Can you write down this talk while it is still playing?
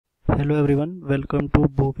Hello everyone, welcome to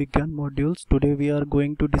Bhuvigyan modules. Today we are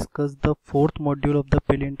going to discuss the fourth module of the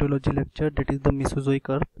Paleontology lecture, that is the Mesozoic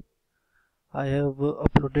Earth. I have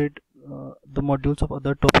uploaded the modules of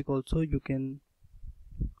other topic also. You can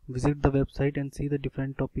visit the website and see the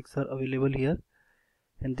different topics are available here.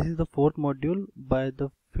 And this is the fourth module. By the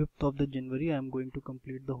 5th of the January I am going to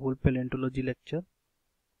complete the whole Paleontology lecture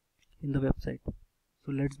in the website.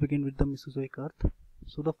 So let's begin with the Mesozoic Earth.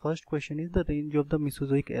 So the first question is the range of the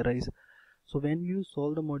Mesozoic era is. So when you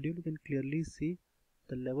solve the module, you can clearly see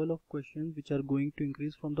the level of questions which are going to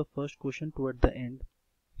increase from the first question toward the end.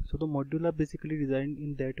 So the module are basically designed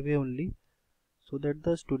in that way only, so that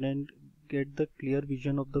the student get the clear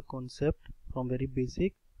vision of the concept from very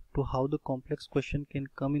basic to how the complex question can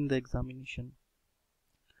come in the examination.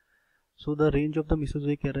 So the range of the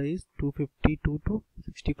Mesozoic era is 252 to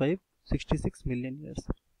 66 million years.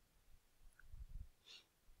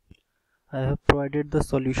 I have provided the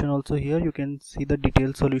solution also here. You can see the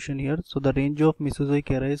detailed solution here. So the range of Mesozoic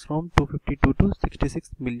era is from 252 to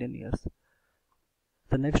 66 million years.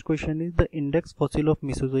 The next question is the index fossil of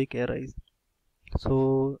Mesozoic era is.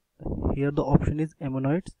 So here the option is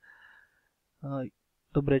ammonoids.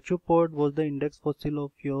 The brachiopods was the index fossil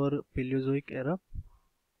of your Paleozoic era,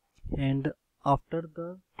 and after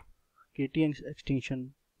the KT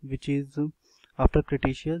extinction, which is after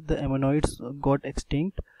Cretaceous, the ammonoids got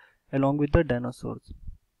extinct along with the dinosaurs.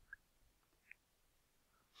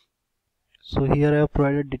 So here I have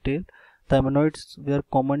provided detail. The ammonoids were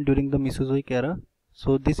common during the Mesozoic era.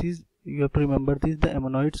 So this is, you have to remember this, the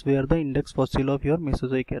ammonoids were the index fossil of your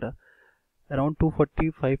Mesozoic era, around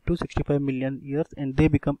 245 to 65 million years, and they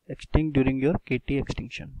become extinct during your KT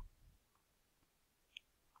extinction.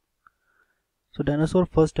 So dinosaur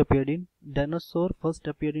first appeared in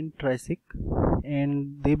Triassic,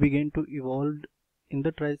 and they began to evolve in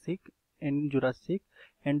the Triassic and Jurassic,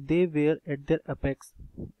 and they were at their apex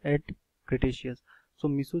at Cretaceous. So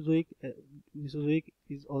Mesozoic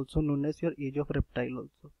is also known as your age of reptile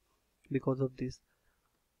also because of this.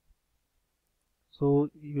 So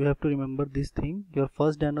you have to remember this thing. Your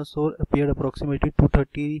first dinosaur appeared approximately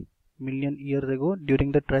 230 million years ago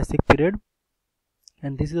during the Triassic period,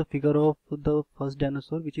 and this is a figure of the first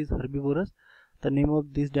dinosaur, which is herbivorous. The name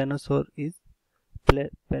of this dinosaur is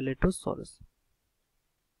Paleosaurus.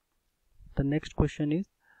 The next question is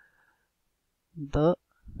the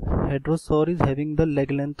hadrosaur is having the leg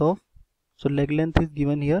length of, so leg length is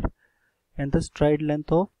given here, and the stride length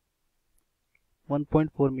of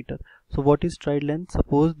 1.4 meter. So what is stride length?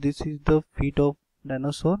 Suppose this is the feet of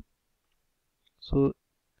dinosaur, so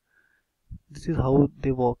this is how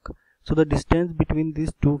they walk. So the distance between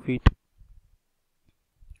these 2 feet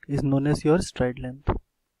is known as your stride length.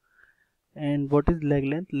 And what is leg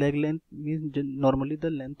length? Leg length means normally the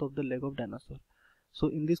length of the leg of dinosaur. So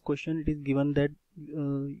in this question it is given that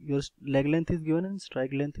your leg length is given and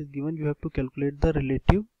stride length is given. You have to calculate the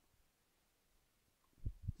relative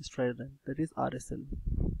stride length, that is RSL.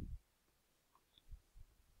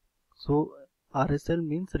 So RSL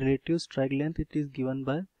means relative stride length. It is given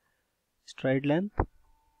by stride length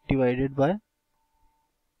divided by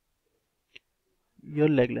your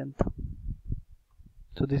leg length.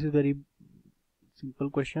 So this is very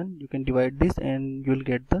simple question. You can divide this and you will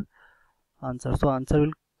get the answer. So answer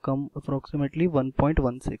will come approximately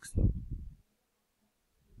 1.16.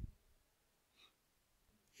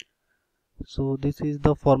 So this is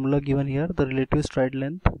the formula given here. The relative stride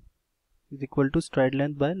length is equal to stride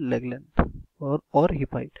length by leg length or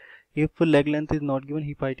hip height. If leg length is not given,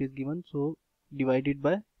 hip height is given, so divided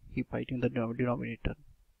by hip height in the denominator.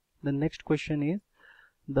 The next question is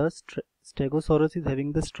the Stegosaurus is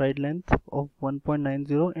having the stride length of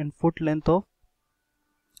 1.90 and foot length of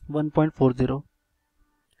 1.40.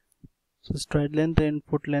 So stride length and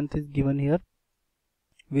foot length is given here.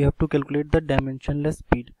 We have to calculate the dimensionless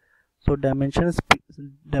speed. So dimensionless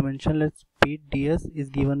speed ds is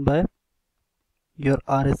given by your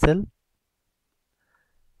RSL.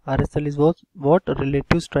 RSL is what?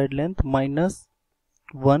 Relative stride length minus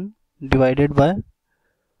 1 divided by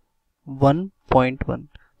 1.1.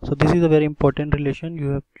 So this is a very important relation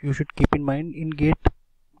you should keep in mind. In GATE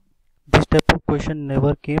this type of question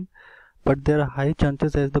never came, but there are high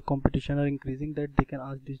chances as the competition are increasing that they can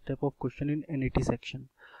ask this type of question in NAT section.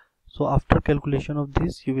 So after calculation of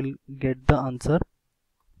this you will get the answer,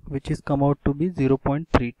 which is come out to be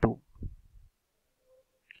 0.32.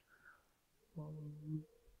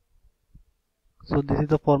 So this is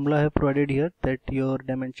the formula I have provided here, that your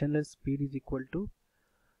dimensionless speed is equal to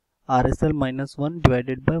RSL minus 1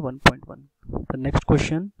 divided by 1.1. The next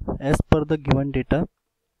question, as per the given data,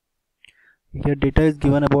 here data is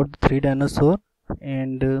given about the 3 dinosaurs,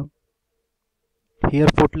 and Here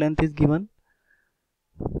foot length is given,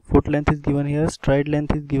 here, stride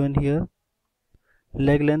length is given here,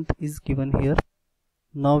 leg length is given here.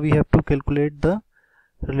 Now we have to calculate the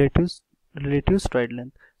relative stride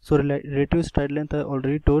length. So relative stride length I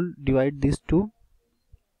already told, divide these two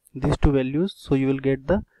values, so you will get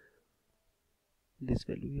this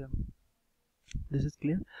value here. This is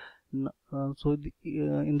clear. So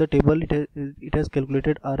in the table it has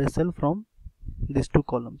calculated RSL from these two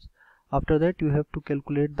columns. After that you have to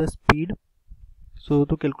calculate the speed. So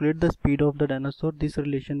to calculate the speed of the dinosaur, this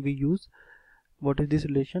relation we use. What is this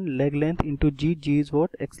relation? Leg length into g. G is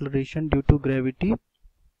what? Acceleration due to gravity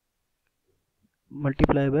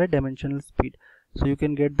multiplied by dimensional speed. So you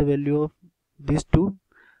can get the value of these two.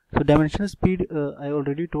 So dimensional speed, I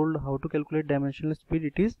already told how to calculate dimensional speed.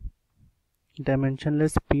 It is dimensional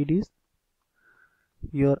speed is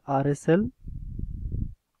your RSL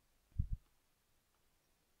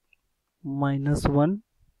minus 1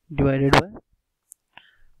 divided by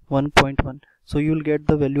 1.1. So you will get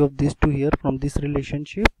the value of these two here from this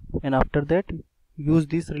relationship, and after that use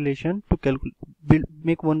this relation to calculate.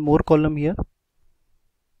 Make one more column here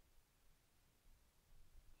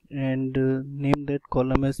and name that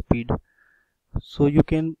column as speed. So you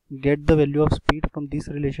can get the value of speed from this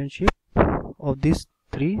relationship of these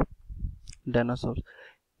three dinosaurs.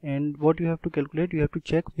 And what you have to calculate, you have to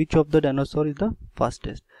check which of the dinosaur is the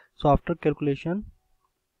fastest. So after calculation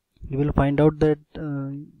you will find out that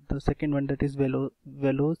the second one, that is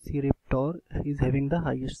Velociraptor, is having the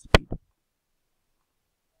highest speed.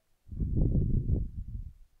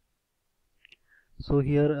 So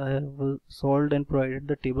here I have solved and provided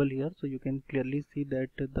the table here, so you can clearly see that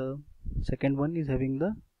the second one is having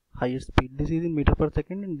the highest speed. This is in meter per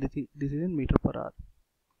second and this is in meter per hour.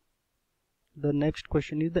 The next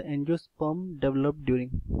question is the angiosperm developed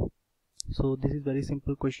during. So this is very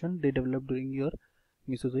simple question. They developed during your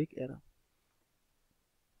Mesozoic era.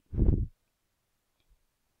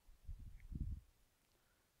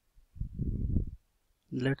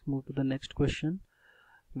 Let's move to the next question.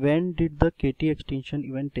 When did the KT extinction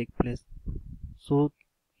event take place? So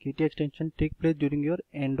KT extinction take place during your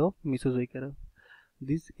end of Mesozoic era.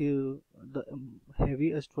 This the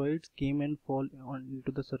heavy asteroids came and fall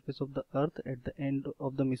into the surface of the earth at the end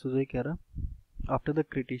of the Mesozoic era after the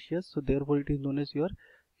Cretaceous. So therefore it is known as your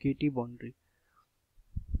KT boundary.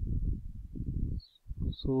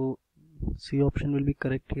 So C option will be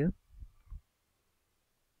correct here.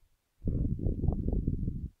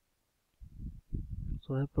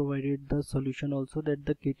 So I have provided the solution also, that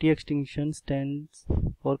the KT extinction stands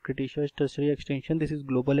for Cretaceous Tertiary extinction. This is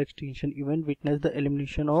global extinction event witnessed the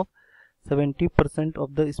elimination of 70%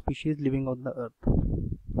 of the species living on the earth.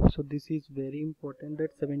 So this is very important,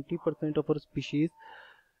 that 70% of our species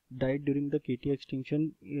died during the KT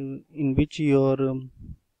extinction, in which your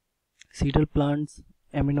cedal plants,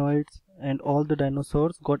 ammonoids and all the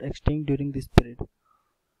dinosaurs got extinct during this period.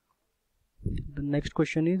 The next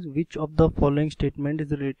question is, which of the following statement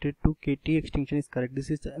is related to KT extinction is correct? This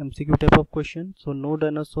is the MCQ type of question. So no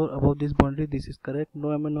dinosaur above this boundary, this is correct. No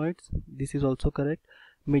ammonoids, this is also correct.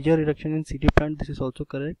 Major reduction in cedal plant, this is also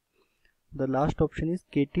correct. The last option is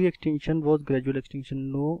KT extinction was gradual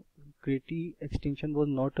extinction. No, KT extinction was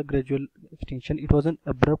not a gradual extinction, it was an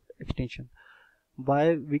abrupt extinction.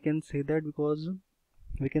 Why we can say that? Because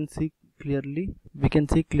we can see clearly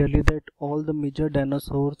that all the major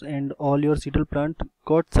dinosaurs and all your cedal plant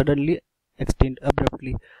got suddenly extinct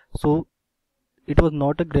abruptly. So it was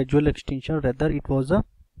not a gradual extinction, rather it was a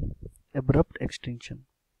abrupt extinction.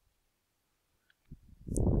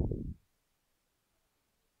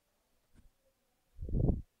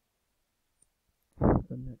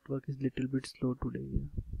 The network is little bit slow today.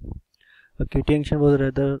 A KT extinction was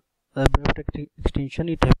rather abrupt extinction.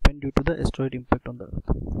 It happened due to the asteroid impact on the earth.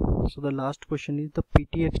 So the last question is, the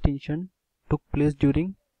PT extinction took place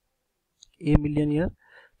during A million year,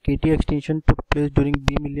 KT extinction took place during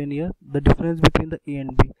B million year. The difference between the A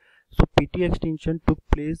and B. So PT extinction took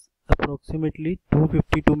place approximately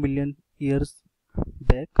 252 million years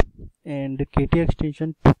back, and KT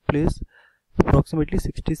extinction took place approximately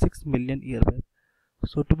 66 million years back.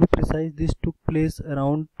 So to be precise, this took place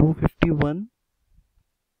around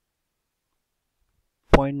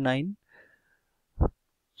 251.9.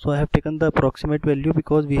 So I have taken the approximate value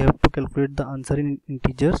because we have to calculate the answer in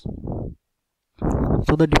integers.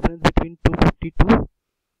 So the difference between 252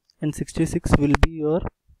 and 66 will be your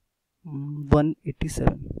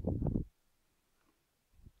 187.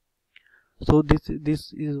 So this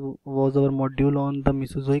was our module on the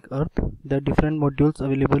Mesozoic Earth. There are different modules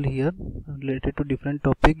available here related to different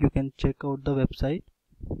topic. You can check out the website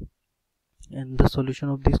and the solution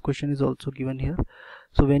of this question is also given here.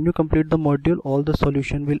 So when you complete the module, all the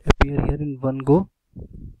solution will appear here in one go.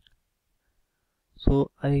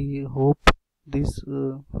 So I hope this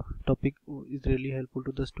topic is really helpful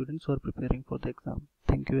to the students who are preparing for the exam.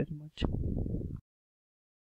 Thank you very much.